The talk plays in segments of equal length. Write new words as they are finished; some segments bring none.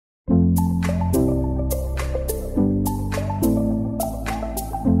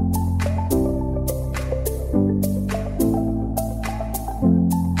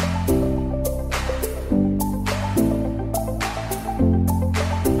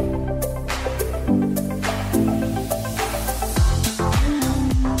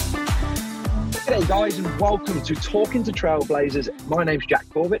guys, and welcome to Talking to Trailblazers. My name's Jack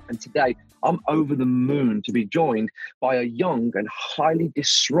Corbett, and today I'm over the moon to be joined by a young and highly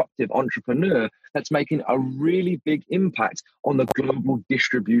disruptive entrepreneur that's making a really big impact on the global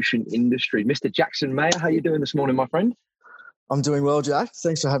distribution industry. Mr. Jackson Mayer, how are you doing this morning, my friend? I'm doing well, Jack.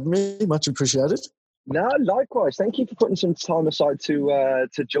 Thanks for having me. Much appreciated. No, likewise. Thank you for putting some time aside to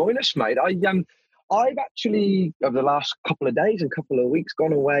join us, mate. I've actually, over the last couple of days and couple of weeks,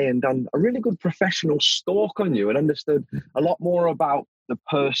 gone away and done a really good professional stalk on you and understood a lot more about the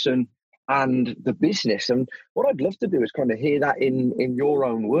person and the business. And what I'd love to do is kind of hear that in your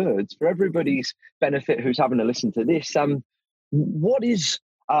own words for everybody's benefit who's having to listen to this. What is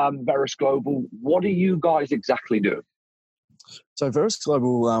Verus Global? What do you guys exactly do? So Verus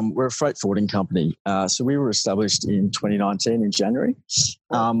Global, we're a freight forwarding company. So we were established in 2019 in January.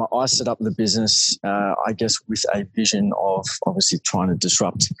 I set up the business, I guess, with a vision of obviously trying to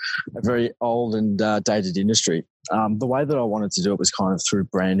disrupt a very old and dated industry. The way that I wanted to do it was kind of through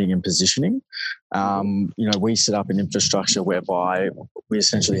branding and positioning. We set up an infrastructure whereby we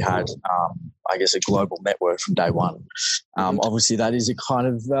essentially had, I guess, a global network from day one. Obviously, that is a kind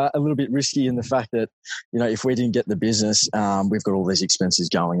of a little bit risky in the fact that, if we didn't get the business, we've got all these expenses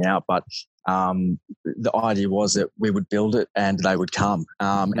going out. But the idea was that we would build it and they would come.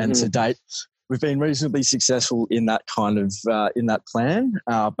 And to date, we've been reasonably successful in that kind of in that plan,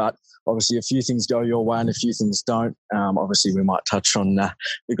 but obviously a few things go your way and a few things don't. Obviously, we might touch on the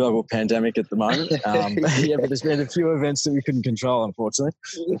global pandemic at the moment. But there's been a few events that we couldn't control, unfortunately.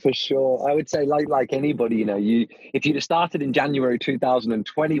 For sure, I would say like anybody, if you'd have started in January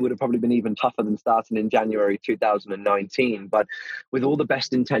 2020, would have probably been even tougher than starting in January 2019. But with all the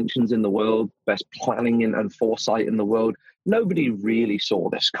best intentions in the world, best planning and foresight in the world, nobody really saw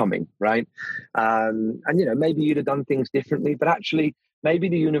this coming, right? Maybe you'd have done things differently, but actually maybe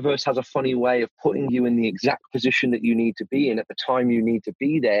the universe has a funny way of putting you in the exact position that you need to be in at the time you need to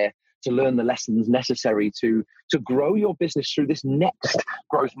be there to learn the lessons necessary to grow your business through this next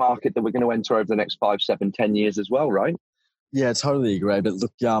growth market that we're going to enter over the next 5, 7, 10 years as well, right? Yeah, totally agree. But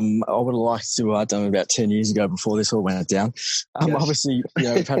look, I would have liked to have done it about 10 years ago before this all went down. Yes. Obviously,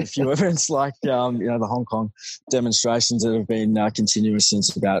 we've had a few events like, the Hong Kong demonstrations that have been continuous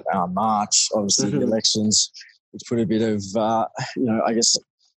since about March. Obviously, the elections, which put a bit of, I guess,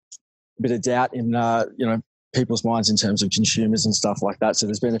 a bit of doubt in, people's minds in terms of consumers and stuff like that. So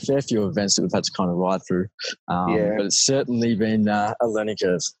there's been a fair few events that we've had to kind of ride through. But it's certainly been a learning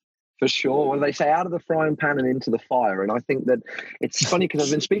curve. For sure. Well, they say out of the frying pan and into the fire. And I think that it's funny because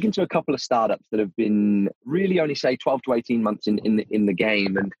I've been speaking to a couple of startups that have been really only, say, 12 to 18 months in the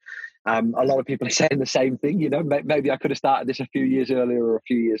game. And a lot of people are saying the same thing. Maybe I could have started this a few years earlier or a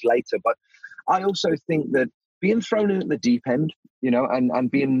few years later. But I also think that being thrown in at the deep end, and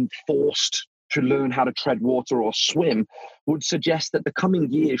being forced to learn how to tread water or swim would suggest that the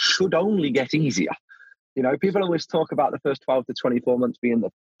coming years should only get easier. People always talk about the first 12 to 24 months being the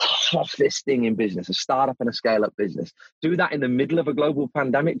toughest thing in business, a startup and a scale-up business. Do that in the middle of a global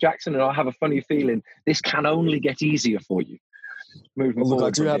pandemic, Jackson, and I have a funny feeling this can only get easier for you. Moving forward. I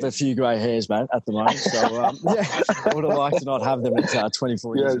do have a few grey hairs, mate, at the moment. So, I would have liked to not have them at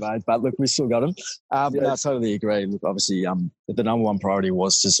 24 years of age, but look, we still got them. No, I totally agree. Look, obviously, the number one priority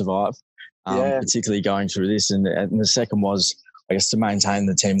was to survive, particularly going through this. And the second was, I guess, to maintain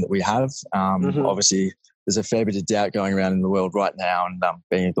the team that we have. Obviously, there's a fair bit of doubt going around in the world right now, and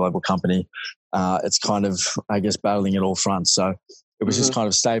being a global company, it's kind of, I guess, battling at all fronts. So it was just kind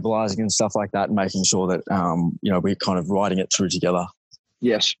of stabilizing and stuff like that and making sure that, we're kind of riding it through together.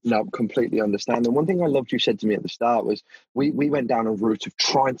 Yes, no, completely understand. And one thing I loved you said to me at the start was we went down a route of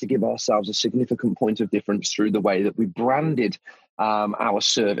trying to give ourselves a significant point of difference through the way that we branded our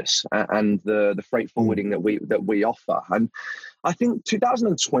service and the freight forwarding that we offer. And I think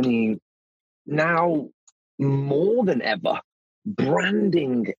 2020 now more than ever,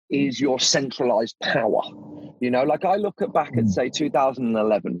 branding is your centralized power. I look back at, say,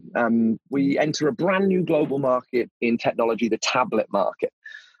 2011. We enter a brand new global market in technology, the tablet market.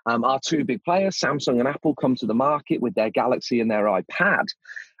 Our two big players, Samsung and Apple, come to the market with their Galaxy and their iPad.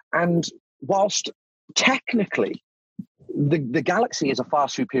 And whilst technically the Galaxy is a far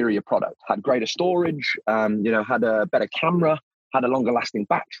superior product, had greater storage, had a better camera, had a longer lasting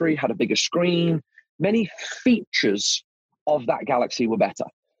battery, had a bigger screen, many features of that Galaxy were better.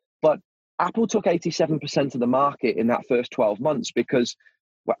 But Apple took 87% of the market in that first 12 months because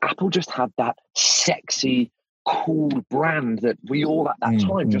Apple just had that sexy, cool brand that we all at that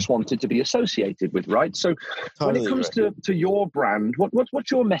time just wanted to be associated with, right? So when it comes to your brand,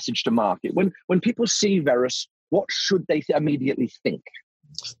 what's your message to market? When people see Verus, what should they immediately think?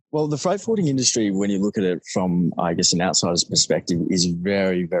 Well, the freight forwarding industry, when you look at it from, I guess, an outsider's perspective, is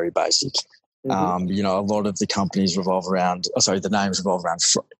very, very basic. Mm-hmm. A lot of the companies revolve around, the names revolve around,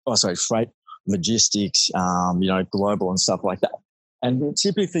 freight, logistics, global and stuff like that. And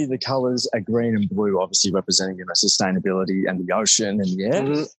typically the colours are green and blue, obviously representing, sustainability and the ocean and the air.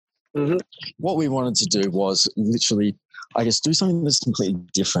 Mm-hmm. Mm-hmm. What we wanted to do was literally, I guess, do something that's completely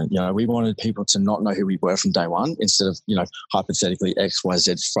different. We wanted people to not know who we were from day one, instead of, hypothetically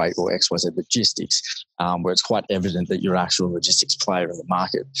XYZ freight or XYZ logistics, where it's quite evident that you're an actual logistics player in the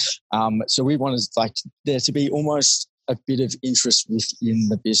market. So we wanted there to be almost a bit of interest within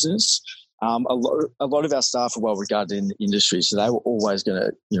the business. A lot of our staff are well regarded in the industry, so they were always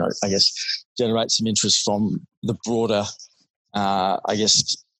going to, generate some interest from the broader,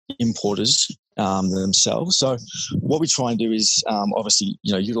 importers themselves. So what we try and do is obviously,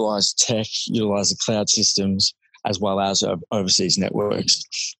 utilize tech, utilize the cloud systems, as well as overseas networks.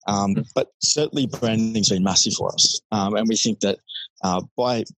 But certainly branding's been massive for us. And we think that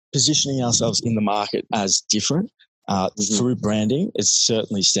by positioning ourselves in the market as different through branding, it's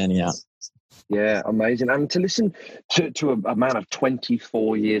certainly standing out. Yeah, amazing. And to listen to a man of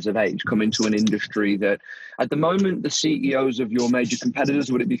 24 years of age come into an industry that at the moment, the CEOs of your major competitors,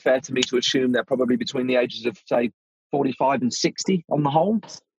 would it be fair to me to assume they're probably between the ages of, say, 45 and 60 on the whole?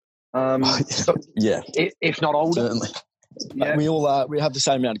 Yeah. If not older. Certainly. Yeah. We have the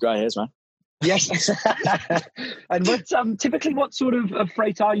same amount of grey hairs, man. Yes. And typically what sort of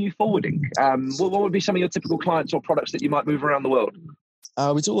freight are you forwarding? What would be some of your typical clients or products that you might move around the world?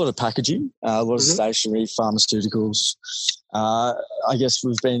 We do a lot of packaging, a lot of stationery, pharmaceuticals. I guess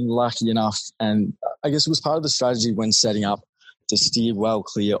we've been lucky enough, and I guess it was part of the strategy when setting up to steer well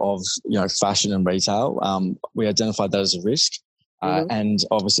clear of, fashion and retail. We identified that as a risk, and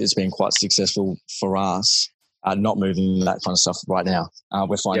obviously it's been quite successful for us. Not moving that kind of stuff right now.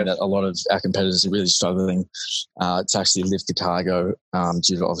 We're finding that a lot of our competitors are really struggling to actually lift the cargo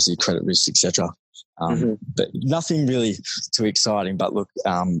due to obviously credit risks, etc. But nothing really too exciting. But look,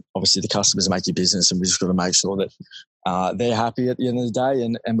 obviously the customers make your business, and we just got to make sure that they're happy at the end of the day,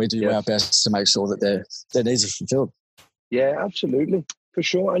 and we do our best to make sure that their needs are fulfilled. Yeah, absolutely, for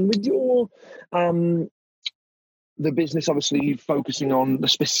sure. And with your the business obviously focusing on the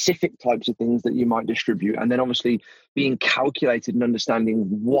specific types of things that you might distribute, and then obviously being calculated and understanding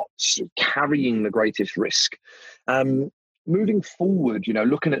what's carrying the greatest risk. Moving forward,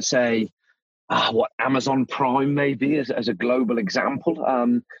 looking at, say, what Amazon Prime may be as a global example,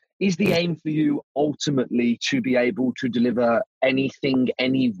 is the aim for you ultimately to be able to deliver anything,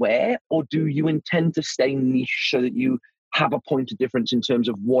 anywhere, or do you intend to stay niche so that you have a point of difference in terms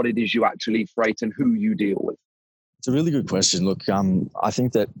of what it is you actually freight and who you deal with? It's a really good question. Look, I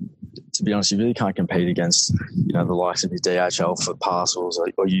think that, to be honest, you really can't compete against, the likes of your DHL for parcels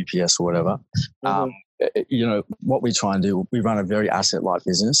or UPS or whatever. What we try and do, we run a very asset-light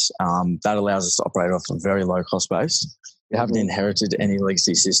business that allows us to operate off a very low-cost base. We haven't inherited any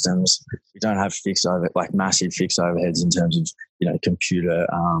legacy systems. We don't have massive fixed overheads in terms of, computer,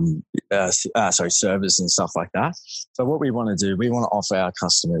 servers and stuff like that. So what we want to do, we want to offer our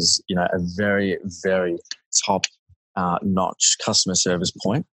customers, a very, very top notch customer service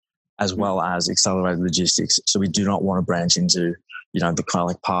point, as well as accelerated logistics. So we do not want to branch into, the kind of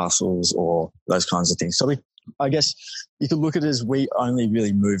like parcels or those kinds of things. So I guess you could look at it as we only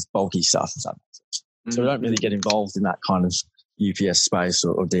really move bulky stuff. If that makes sense. So we don't really get involved in that kind of UPS space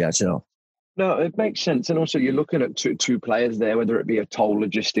or DHL. No, it makes sense. And also you're looking at two players there, whether it be a toll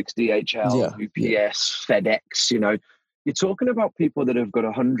logistics, DHL, UPS, FedEx, you're talking about people that have got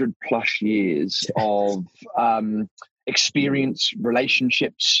 100 plus years of experience,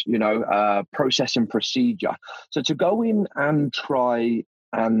 relationships, process and procedure. So to go in and try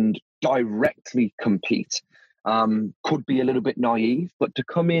and directly compete could be a little bit naive, but to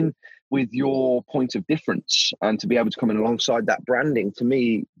come in with your point of difference and to be able to come in alongside that branding, to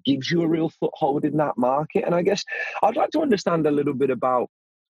me, gives you a real foothold in that market. And I guess I'd like to understand a little bit about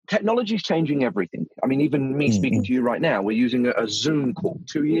technology is changing everything. I mean, even me speaking to you right now, we're using a Zoom call.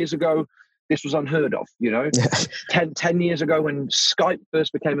 2 years ago, this was unheard of, 10 years ago when Skype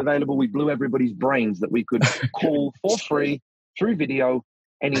first became available, we blew everybody's brains that we could call for free through video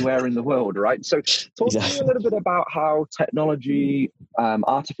anywhere in the world, right? So talk to me a little bit about how technology,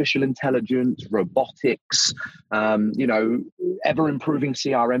 artificial intelligence, robotics, ever-improving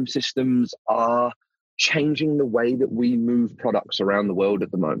CRM systems are changing the way that we move products around the world at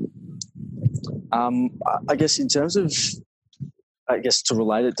the moment. I guess in terms of, to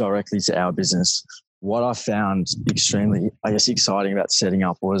relate it directly to our business, what I found extremely, exciting about setting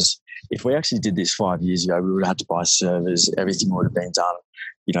up was if we actually did this 5 years ago, we would have had to buy servers, everything would have been done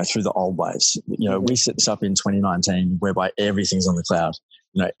through the old ways. We set this up in 2019 whereby everything's on the cloud.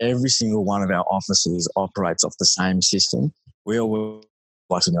 Every single one of our offices operates off the same system. We all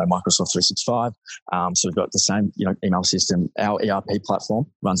like Microsoft 365. So we've got the same, email system. Our ERP platform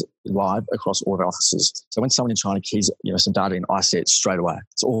runs live across all of our offices. So when someone in China keys, some data in, I see it straight away.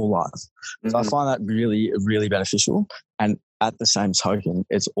 It's all live. Mm-hmm. So I find that really, really beneficial. And at the same token,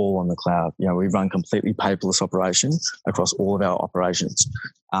 it's all on the cloud. We run completely paperless operation across all of our operations.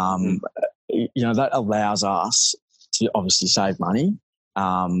 That allows us to obviously save money,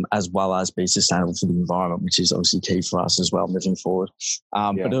 as well as be sustainable for the environment, which is obviously key for us as well moving forward.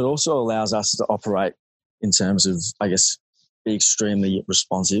 But it also allows us to operate in terms of, be extremely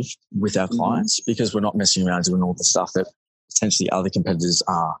responsive with our clients, because we're not messing around doing all the stuff that potentially other competitors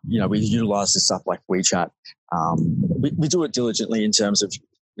are. We utilize this stuff like WeChat. We do it diligently in terms of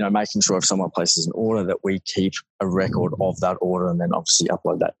making sure if someone places an order that we keep a record of that order and then obviously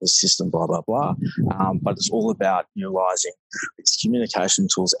upload that to the system, blah, blah, blah. But it's all about utilizing these communication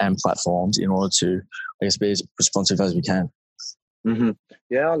tools and platforms in order to, be as responsive as we can. Mm-hmm.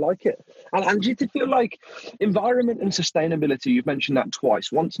 Yeah, I like it. And do you feel like environment and sustainability, you've mentioned that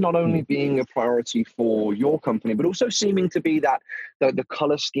twice, once not only being a priority for your company, but also seeming to be that the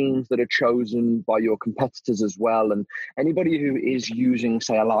color schemes that are chosen by your competitors as well. And anybody who is using,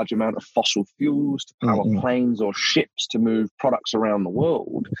 say, a large amount of fossil fuels to power planes or ships to move products around the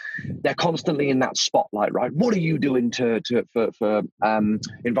world, they're constantly in that spotlight, right? What are you doing for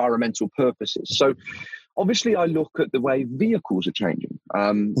environmental purposes? So obviously, I look at the way vehicles are changing.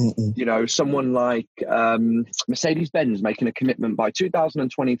 Someone like Mercedes-Benz making a commitment by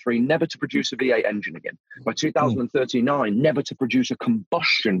 2023 never to produce a V8 engine again. By 2039, never to produce a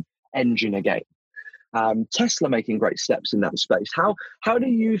combustion engine again. Tesla making great steps in that space. How do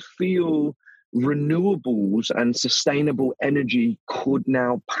you feel renewables and sustainable energy could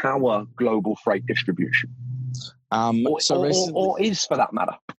now power global freight distribution? Or is, for that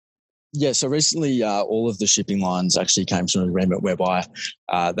matter? Yeah, so recently all of the shipping lines actually came to an agreement whereby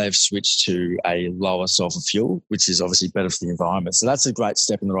they've switched to a lower sulfur fuel, which is obviously better for the environment. So that's a great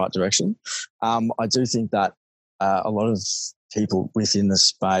step in the right direction. I do think that a lot of people within the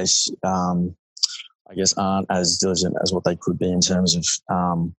space, aren't as diligent as what they could be in terms of,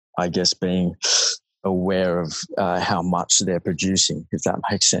 being aware of how much they're producing, if that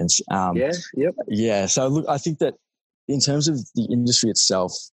makes sense. Yeah, so look, I think that in terms of the industry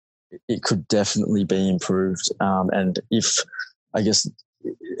itself, it could definitely be improved. And if,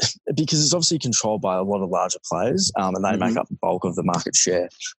 because it's obviously controlled by a lot of larger players, and they make up the bulk of the market share.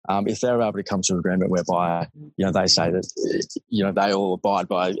 If they're able to come to an agreement whereby, they say that, they all abide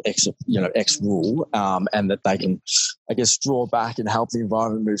by X rule, and that they can, draw back and help the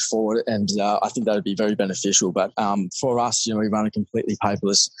environment move forward. And I think that would be very beneficial. But for us, we run a completely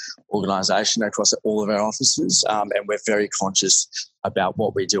paperless organisation across all of our offices, and we're very conscious about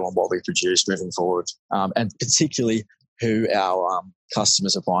what we do and what we produce moving forward, and particularly who our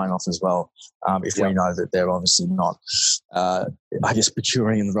customers are buying off as well. If we know that they're obviously not,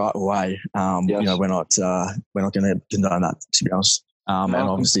 procuring in the right way, we're not going to condone that, to be honest. And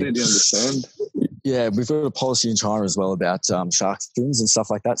obviously, completely understand. Yeah, we've got a policy in China as well about shark fins and stuff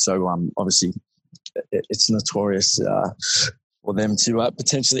like that. So obviously, it's notorious for them to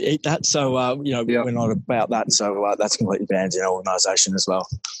potentially eat that. So we're not about that. So that's completely banned in our organisation as well.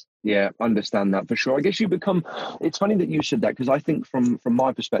 Yeah, understand that for sure. I guess it's funny that you said that, because I think from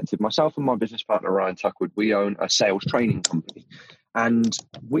my perspective, myself and my business partner, Ryan Tuckwood, we own a sales training company. And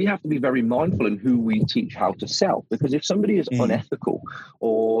we have to be very mindful in who we teach how to sell, because if somebody is unethical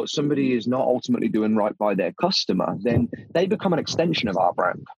or somebody is not ultimately doing right by their customer, then they become an extension of our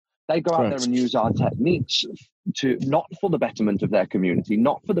brand. They go out there and use our techniques to not for the betterment of their community,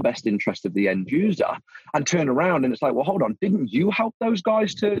 not for the best interest of the end user, and turn around and it's like, well, hold on, didn't you help those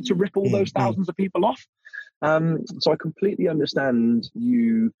guys to rip all those thousands of people off? So I completely understand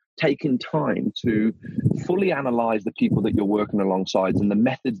you taking time to fully analyze the people that you're working alongside and the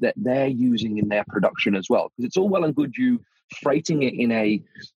methods that they're using in their production as well. Because it's all well and good you freighting it in a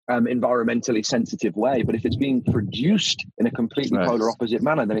environmentally sensitive way, but if it's being produced in a completely polar opposite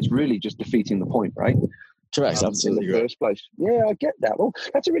manner, then it's really just defeating the point, right? Correct, absolutely. In the first place. Yeah, I get that. Well,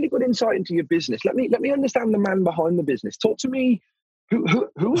 that's a really good insight into your business. Let me understand the man behind the business. Talk to me.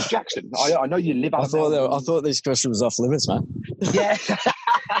 Who is Jackson? I know you live out there. I thought this question was off limits, man. Yeah. Talk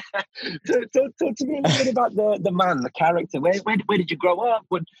to me a little bit about the man, the character. Where did you grow up?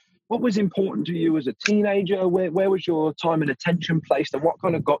 What was important to you as a teenager? Where was your time and attention placed? And what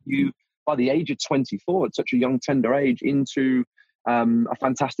kind of got you, by the age of 24, at such a young, tender age, into a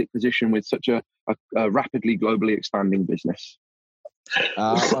fantastic position with such a rapidly globally expanding business?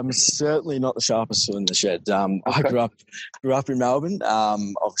 I'm certainly not the sharpest tool in the shed. I grew up in Melbourne.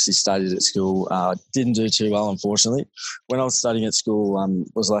 Obviously studied at school. Didn't do too well, unfortunately. When I was studying at school,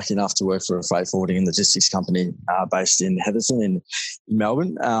 was lucky enough to work for a freight forwarding and logistics company based in Heatherton in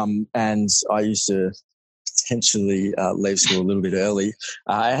Melbourne. And I used to potentially leave school a little bit early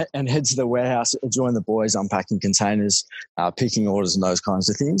and head to the warehouse, join the boys unpacking containers, picking orders and those kinds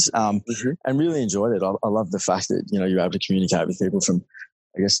of things, and really enjoyed it. I love the fact that, you know, you're able to communicate with people from,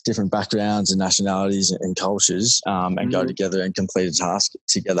 I guess, different backgrounds and nationalities and cultures, and go together and complete a task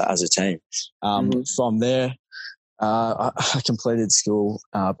together as a team. From there, I completed school,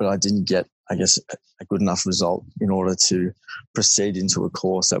 but I didn't get, I guess, a good enough result in order to proceed into a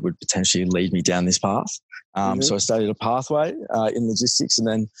course that would potentially lead me down this path. So I studied a pathway in logistics, and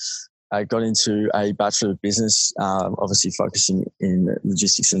then I got into a Bachelor of Business, obviously focusing in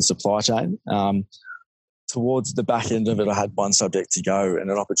logistics and supply chain. Towards the back end of it, I had one subject to go, and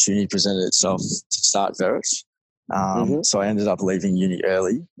an opportunity presented itself to start Verus. So I ended up leaving uni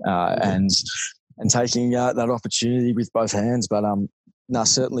early and taking that opportunity with both hands. But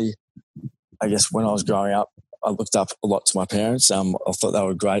certainly, I guess when I was growing up, I looked up a lot to my parents. I thought they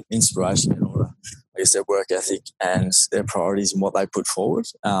were a great inspiration in order, I guess, their work ethic and their priorities and what they put forward.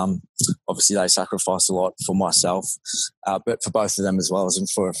 Obviously, they sacrificed a lot for myself, but for both of them as well as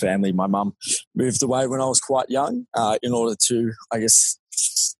for a family. My mum moved away when I was quite young in order to, I guess,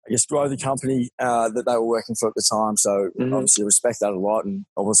 grow the company that they were working for at the time. So obviously, I respect that a lot, and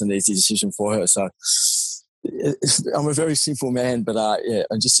it wasn't an easy decision for her. So I'm a very simple man, but I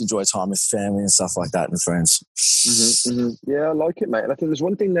just enjoy time with family and stuff like that and friends. Yeah, I like it, mate. And I think there's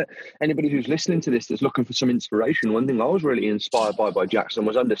one thing that anybody who's listening to this that's looking for some inspiration, one thing I was really inspired by Jackson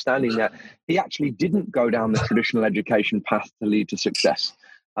was understanding that he actually didn't go down the traditional education path to lead to success.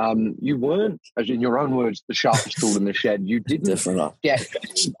 You weren't, as in your own words, the sharpest tool in the shed. You didn't get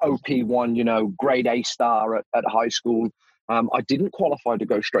OP1, grade A star at high school. I didn't qualify to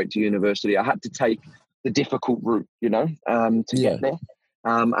go straight to university. I had to take the difficult route, to get there.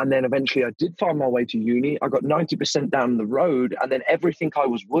 And then eventually I did find my way to uni. I got 90% down the road, and then everything I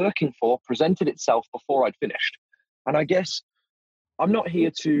was working for presented itself before I'd finished. And I guess I'm not here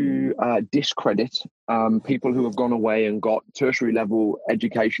to discredit people who have gone away and got tertiary level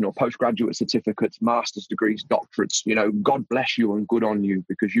education or postgraduate certificates, master's degrees, doctorates. God bless you and good on you,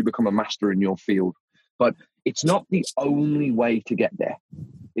 because you become a master in your field. But it's not the only way to get there.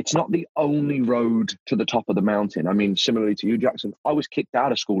 It's not the only road to the top of the mountain. I mean, similarly to you, Jackson, I was kicked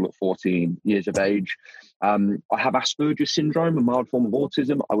out of school at 14 years of age. I have Asperger's syndrome, a mild form of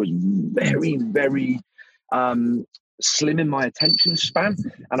autism. I was very, very slim in my attention span.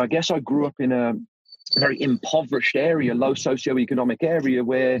 And I guess I grew up in a very impoverished area, low socioeconomic area,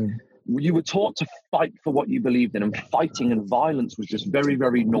 where you were taught to fight for what you believed in, and fighting and violence was just very,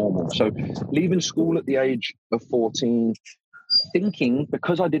 very normal. So leaving school at the age of 14, thinking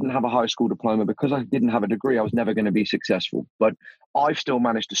because I didn't have a high school diploma, because I didn't have a degree, I was never going to be successful. But I've still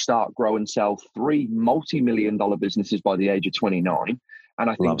managed to start, grow and sell 3 multi-million-dollar businesses by the age of 29. And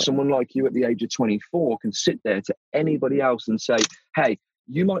I think someone like you at the age of 24 can sit there to anybody else and say, hey,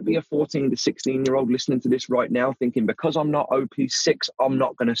 you might be a 14 to 16-year-old listening to this right now thinking, because I'm not OP6, I'm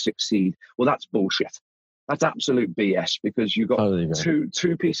not going to succeed. Well, that's bullshit. That's absolute BS, because you've got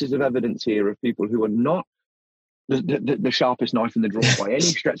two pieces of evidence here of people who are not the sharpest knife in the drawer by any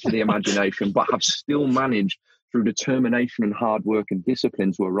stretch of the imagination, but have still managed through determination and hard work and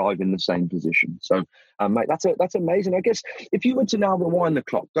discipline to arrive in the same position. So, mate, that's amazing. I guess if you were to now rewind the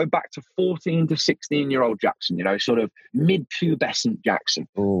clock, go back to 14 to 16-year-old Jackson, sort of mid-pubescent Jackson,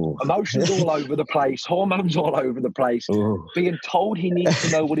 emotions all over the place, hormones all over the place, being told he needs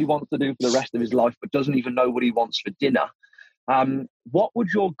to know what he wants to do for the rest of his life, but doesn't even know what he wants for dinner. What would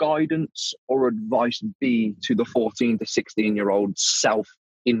your guidance or advice be to the 14 to 16-year-old self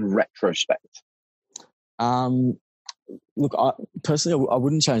in retrospect? Look, I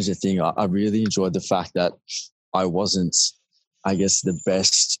wouldn't change a thing. I really enjoyed the fact that I wasn't, I guess, the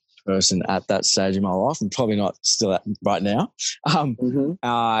best person at that stage in my life, and probably not still at right now. And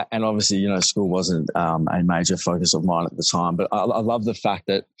obviously, school wasn't a major focus of mine at the time. But I love the fact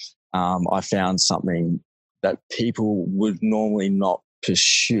that I found something that people would normally not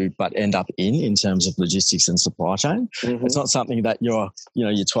pursue but end up in terms of logistics and supply chain. It's not something that you're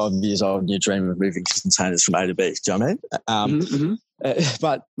 12 years old and you dream of moving containers from A to B. Do you know what I mean?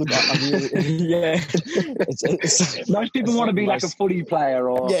 But look, I really, it's most people want to be like a footy player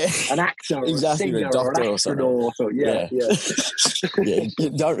or an actor or a singer, a doctor or something. You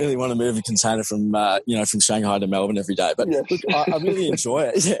don't really want to move a container from from Shanghai to Melbourne every day. But look, I really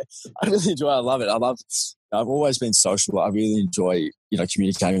enjoy it. I really enjoy it. I love it. I love I've always been social. I really enjoy,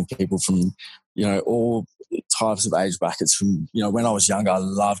 communicating with people from, all types of age brackets. From, when I was younger, I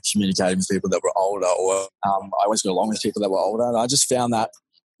loved communicating with people that were older, or I always got along with people that were older. And I just found that,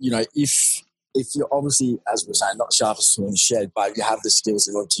 if you're obviously, as we're saying, not the sharpest tool in the shed, but you have the skills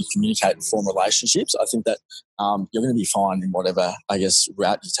in order to communicate and form relationships, I think that you're going to be fine in whatever, I guess,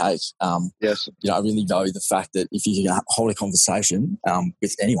 route you take. Yes. I really value the fact that if you can hold a conversation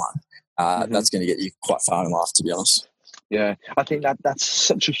with anyone, that's going to get you quite far in life, to be honest. Yeah, I think that's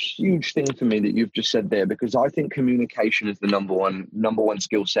such a huge thing for me that you've just said there, because I think communication is the number one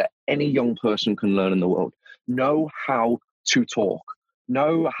skill set any young person can learn in the world. Know how to talk.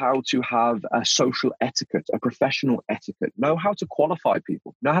 Know how to have a social etiquette, a professional etiquette. Know how to qualify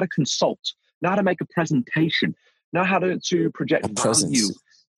people. Know how to consult. Know how to make a presentation. Know how to project value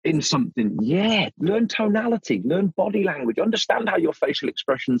in something. Yeah, learn tonality, learn body language, understand how your facial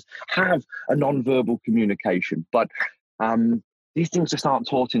expressions have a non-verbal communication. But these things just aren't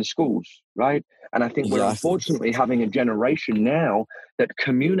taught in schools, right? And I think we're unfortunately having a generation now that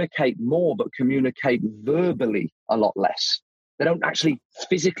communicate more, but communicate verbally a lot less. They don't actually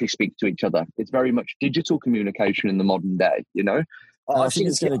physically speak to each other. It's very much digital communication in the modern day, I think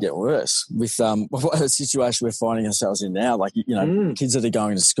it's going to get worse with the situation we're finding ourselves in now. Like, kids that are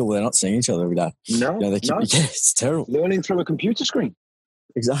going to school, they're not seeing each other every day. No, it's terrible. Learning through a computer screen.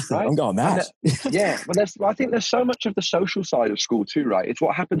 Exactly. Right? I'm going mad. I think there's so much of the social side of school too, right? It's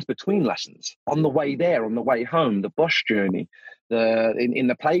what happens between lessons, on the way there, on the way home, the bus journey, in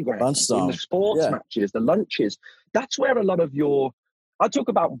the playground, in the sports matches, the lunches. That's where a lot of I talk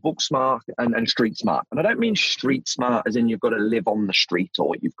about book smart and street smart. And I don't mean street smart as in you've got to live on the street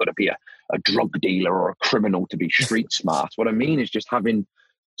or you've got to be a drug dealer or a criminal to be street smart. What I mean is just having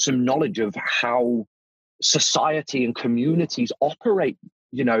some knowledge of how society and communities operate,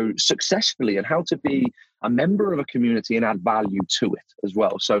 successfully, and how to be a member of a community and add value to it as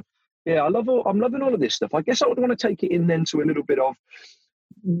well. So yeah, I'm loving all of this stuff. I guess I would want to take it in then to a little bit of,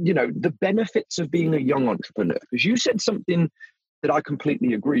 the benefits of being a young entrepreneur, because you said something that I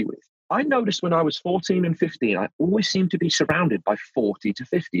completely agree with. I noticed when I was 14 and 15, I always seemed to be surrounded by 40 to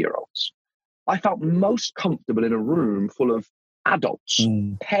 50-year-olds. I felt most comfortable in a room full of adults,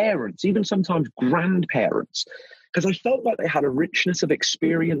 parents, even sometimes grandparents, because I felt like they had a richness of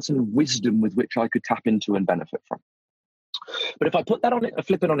experience and wisdom with which I could tap into and benefit from. But if I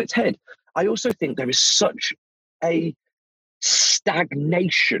flip it on its head, I also think there is such a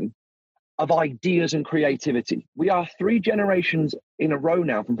stagnation of ideas and creativity. We are 3 generations in a row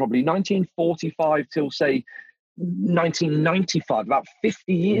now, from probably 1945 till say 1995, about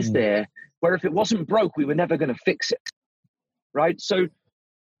 50 years there, where if it wasn't broke, we were never going to fix it. Right? So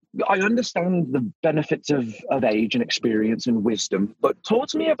I understand the benefits of age and experience and wisdom, but talk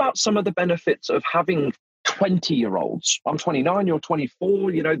to me about some of the benefits of having 20-year-olds. I'm 29, you're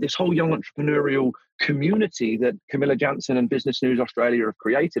 24, this whole young entrepreneurial community that Camilla Jansen and Business News Australia have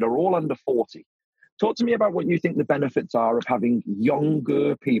created are all under 40. Talk to me about what you think the benefits are of having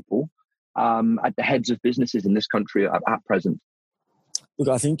younger people at the heads of businesses in this country at present. Look,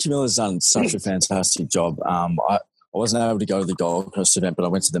 I think Camilla's done such a fantastic job. I wasn't able to go to the Gold Coast event, but I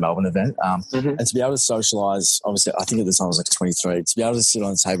went to the Melbourne event. And to be able to socialise, obviously, I think at the time I was like 23, to be able to sit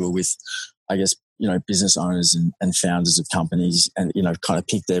on the table with, I guess, business owners and founders of companies and, kind of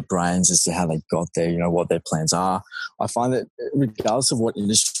pick their brains as to how they got there, what their plans are. I find that regardless of what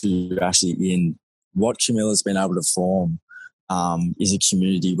industry you're actually in, what Camilla's been able to form is a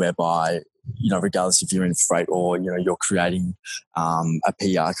community whereby, regardless if you're in freight or, you're creating a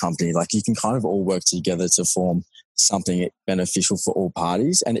PR company, like you can kind of all work together to form something beneficial for all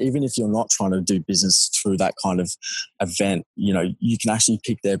parties. And even if you're not trying to do business through that kind of event, you can actually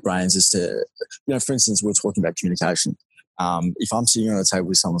pick their brains as to, for instance, we're talking about communication. If I'm sitting on a table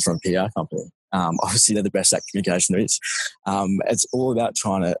with someone from a PR company, obviously they're the best at communication there is. It's all about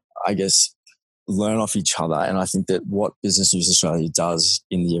trying to, I guess, learn off each other. And I think that what Business News Australia does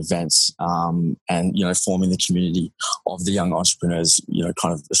in the events and, forming the community of the young entrepreneurs,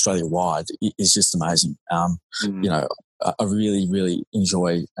 kind of Australia-wide is just amazing. I really, really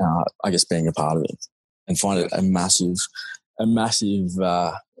enjoy, I guess, being a part of it and find it a massive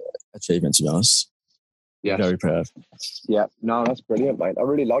achievement, to be honest. Yes. Very proud. Yeah, no, that's brilliant, mate. I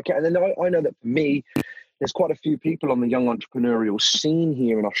really like it. And then I know that for me, there's quite a few people on the young entrepreneurial scene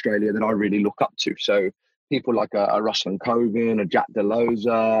here in Australia that I really look up to. So people like a Ruslan Kogan, a Jack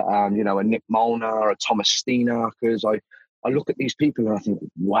DeLoza, a Nick Molnar, a Thomas Steenakers. I look at these people and I think,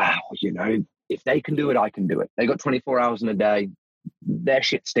 wow, if they can do it, I can do it. They got 24 hours in a day. their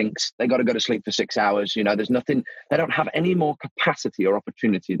shit stinks. They got to go to sleep for 6 hours. There's nothing, they don't have any more capacity or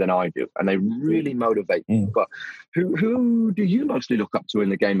opportunity than I do. And they really motivate me. But who do you mostly look up to in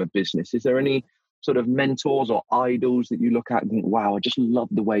the game of business? Is there any sort of mentors or idols that you look at and think, wow, I just love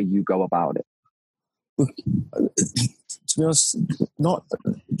the way you go about it? To be honest,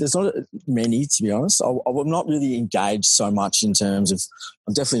 there's not many, to be honest. I'm not really engaged so much in terms of,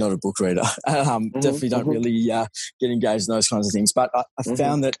 I'm definitely not a book reader. Definitely don't really get engaged in those kinds of things. But I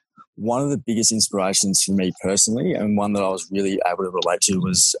found that one of the biggest inspirations for me personally, and one that I was really able to relate to,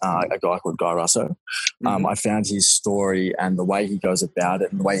 was a guy called Guy Russo. I found his story and the way he goes about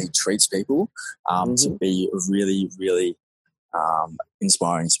it and the way he treats people to be really, really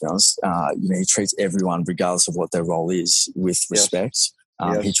inspiring, to be honest. He treats everyone, regardless of what their role is, with respect.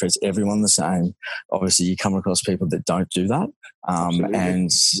 He treats everyone the same. Obviously, you come across people that don't do that.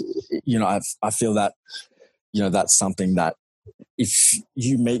 And, I feel that, that's something that if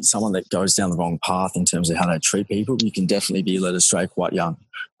you meet someone that goes down the wrong path in terms of how they treat people, you can definitely be led astray quite young.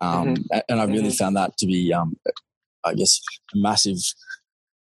 And I really found that to be, I guess, a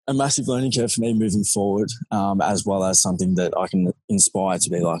massive learning curve for me moving forward, as well as something that I can inspire to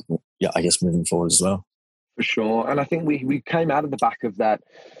be like, I guess, moving forward as well. For sure. And I think we came out of the back of that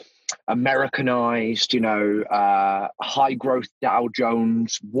Americanized, high growth Dow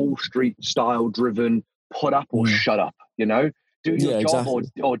Jones, Wall Street style driven, put up or shut up, do your job,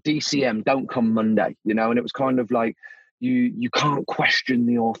 exactly. or DCM, don't come Monday, and it was kind of like you can't question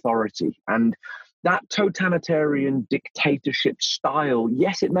the authority. And that totalitarian dictatorship style,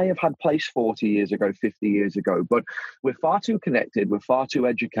 yes, it may have had place 40 years ago, 50 years ago, but we're far too connected, we're far too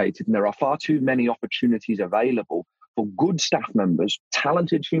educated, and there are far too many opportunities available for good staff members,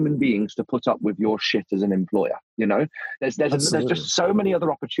 talented human beings, to put up with your shit as an employer. There's just so many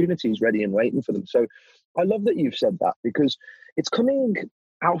other opportunities ready and waiting for them. So I love that you've said that, because it's coming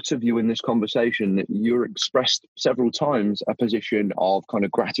out of you in this conversation that you're expressed several times a position of kind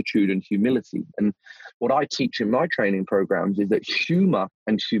of gratitude and humility. And what I teach in my training programs is that humor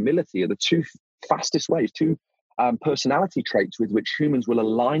and humility are the two fastest ways, two personality traits with which humans will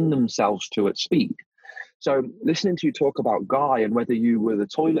align themselves to at speed. So listening to you talk about Guy, and whether you were the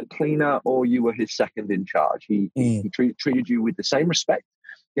toilet cleaner or you were his second in charge, he treated you with the same respect,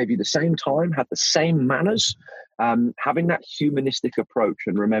 gave you the same time, had the same manners, having that humanistic approach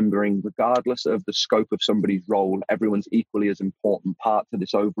and remembering, regardless of the scope of somebody's role, everyone's equally as important part to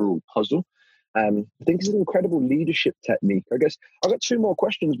this overall puzzle. I think it's an incredible leadership technique. I guess I've got two more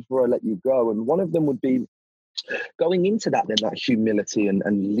questions before I let you go. And one of them would be going into that humility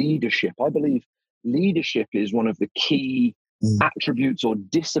and leadership. I believe leadership is one of the key attributes or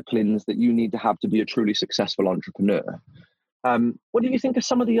disciplines that you need to have to be a truly successful entrepreneur. What do you think of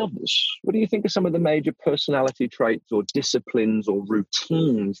some of the others? What do you think of some of the major personality traits or disciplines or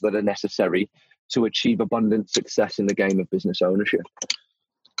routines that are necessary to achieve abundant success in the game of business ownership?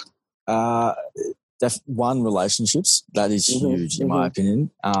 One, relationships. That is huge in my opinion.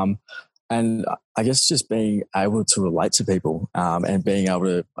 And I guess just being able to relate to people and being able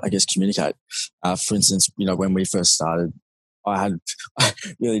to, I guess, communicate. For instance, when we first started, I had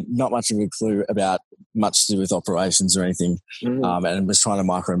really not much of a clue about much to do with operations or anything, and was trying to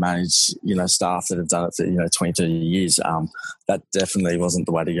micromanage, staff that have done it for, 20, 30 years. That definitely wasn't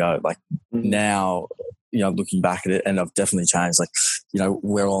the way to go. Like now, looking back at it, and I've definitely changed,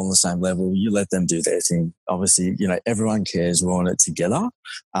 we're all on the same level. You let them do their thing. Obviously, everyone cares. We're on it together.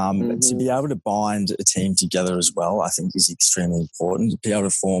 To be able to bind a team together as well, I think is extremely important. To be able to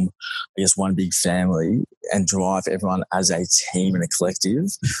form, I guess, one big family and drive everyone as a team and a collective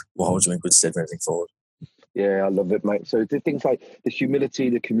will hold you in good stead moving forward. Yeah, I love it, mate. So things like the humility,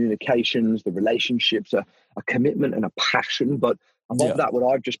 the communications, the relationships, a commitment and a passion. But above that,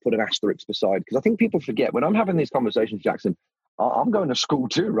 what I've just put an asterisk beside, because I think people forget when I'm having these conversations, Jackson, I'm going to school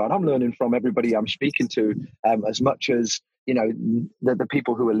too, right? I'm learning from everybody I'm speaking to as much as, the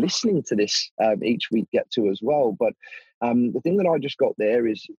people who are listening to this each week get to as well. But the thing that I just got there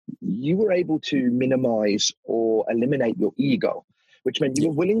is you were able to minimize or eliminate your ego, which meant you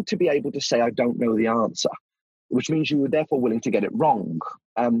were willing to be able to say, I don't know the answer, which means you were therefore willing to get it wrong.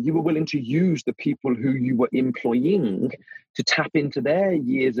 You were willing to use the people who you were employing to tap into their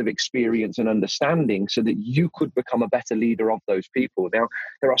years of experience and understanding so that you could become a better leader of those people. Now,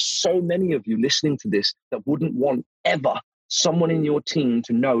 there are so many of you listening to this that wouldn't want ever someone in your team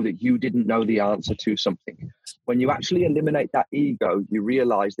to know that you didn't know the answer to something. When you actually eliminate that ego, you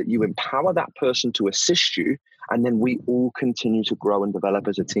realize that you empower that person to assist you and then we all continue to grow and develop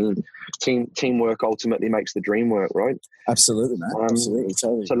as a team. Teamwork ultimately makes the dream work, right? Absolutely, man. Absolutely,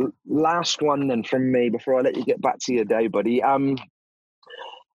 totally. So last one then from me before I let you get back to your day, buddy.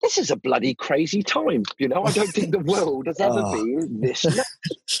 This is a bloody crazy time. You know, I don't think the world has ever been this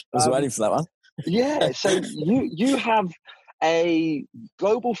nuts. I was waiting for that one. Yeah. So you have a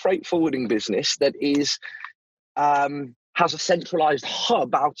global freight forwarding business that is has a centralized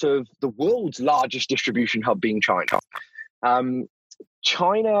hub out of the world's largest distribution hub, being China.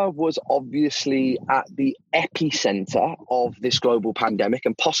 China was obviously at the epicenter of this global pandemic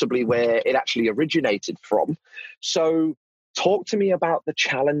and possibly where it actually originated from. So talk to me about the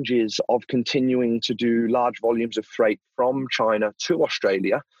challenges of continuing to do large volumes of freight from China to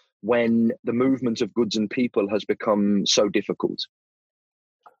Australia when the movement of goods and people has become so difficult.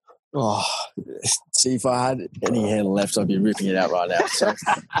 Oh, see, if I had any hair left, I'd be ripping it out right now. So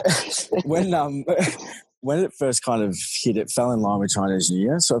when it first kind of hit, it fell in line with Chinese New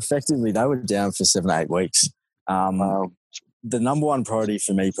Year. So effectively, they were down for 7 to 8 weeks. The number one priority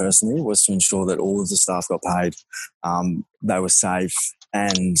for me personally was to ensure that all of the staff got paid, they were safe,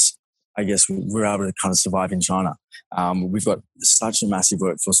 and I guess we were able to kind of survive in China. We've got such a massive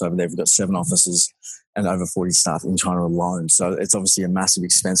workforce over there. We've got 7 offices and over 40 staff in China alone. So it's obviously a massive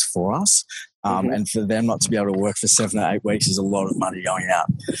expense for us. And for them not to be able to work for 7 to 8 weeks is a lot of money going out.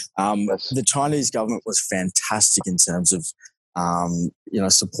 The Chinese government was fantastic in terms of,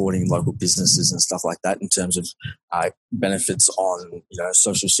 supporting local businesses and stuff like that in terms of benefits on,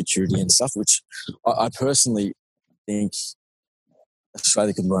 social security and stuff, which I personally think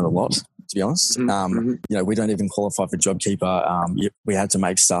Australia could learn a lot, to be honest. We don't even qualify for JobKeeper. We had to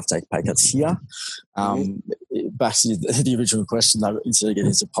make staff take pay cuts here. Back to the original question, though, instead of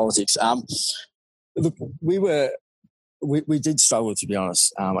getting into politics. Look, we did struggle, to be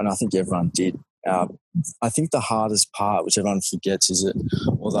honest, and I think everyone did. I think the hardest part, which everyone forgets, is that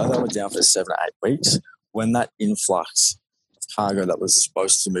although they were down for 7 to 8 weeks, when that influx of cargo that was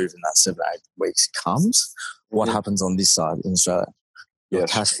supposed to move in that 7 to 8 weeks comes, what happens on this side in Australia? Your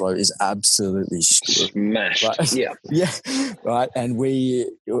cash flow is absolutely smashed. Right? Yeah, right. And we're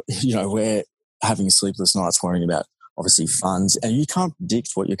having sleepless nights worrying about, obviously, funds, and you can't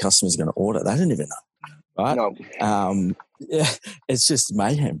predict what your customer's going to order. They don't even know, right? No. It's just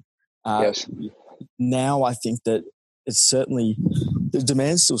mayhem. Now I think that it's certainly, the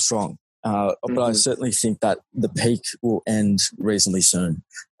demand's still strong, but I certainly think that the peak will end reasonably soon.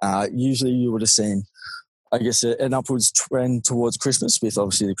 Usually you would have seen, I guess, an upwards trend towards Christmas with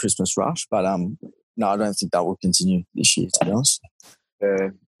obviously the Christmas rush, but no, I don't think that will continue this year, to be honest.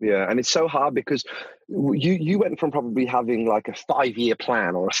 Yeah, and it's so hard because you went from probably having like a 5-year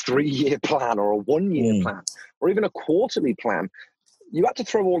plan or a 3-year plan or a 1-year plan or even a quarterly plan. You had to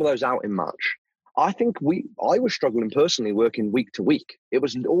throw all of those out in March. I think I was struggling personally working week to week. It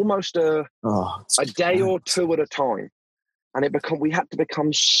was almost a day or two at a time. And we had to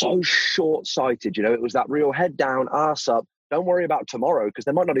become so short-sighted. It was that real head down, arse up. Don't worry about tomorrow because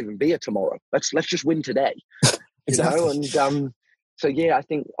there might not even be a tomorrow. Let's just win today. Exactly. And so yeah, I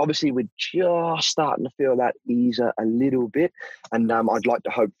think obviously we're just starting to feel that ease a little bit. And I'd like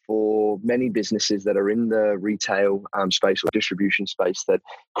to hope for many businesses that are in the retail space or distribution space that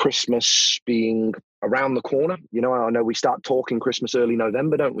Christmas being around the corner. I know we start talking Christmas early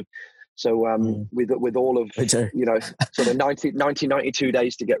November, don't we? So with all of, sort of 92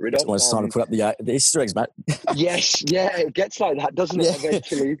 days to get rid of. It's time to put up the Easter eggs, mate. Yes, yeah, it gets like that, doesn't it,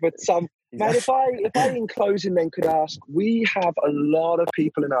 eventually? But mate, if I in closing then could ask, we have a lot of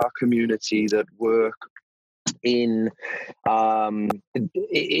people in our community that work in the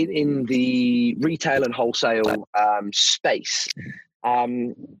retail and wholesale space.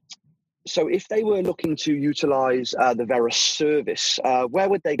 So if they were looking to utilize the Verus service, where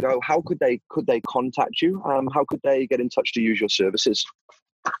would they go? How could they contact you? How could they get in touch to use your services?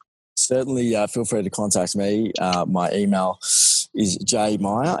 Certainly, feel free to contact me. My email is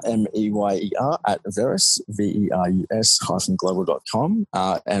jmeyer, MEYER, at Verus, VERUS-global.com,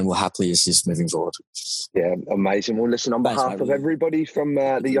 and we'll happily assist moving forward. Yeah, amazing. Well, listen, on behalf of everybody from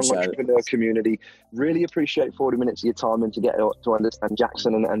the young entrepreneur community, really appreciate 40 minutes of your time and to get to understand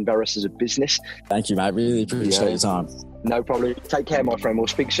Jackson and Verus as a business. Thank you, mate. Really appreciate your time. No problem. Take care, my friend. We'll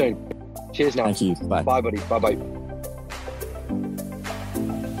speak soon. Cheers now. Thank you. Bye. Bye, buddy. Bye-bye.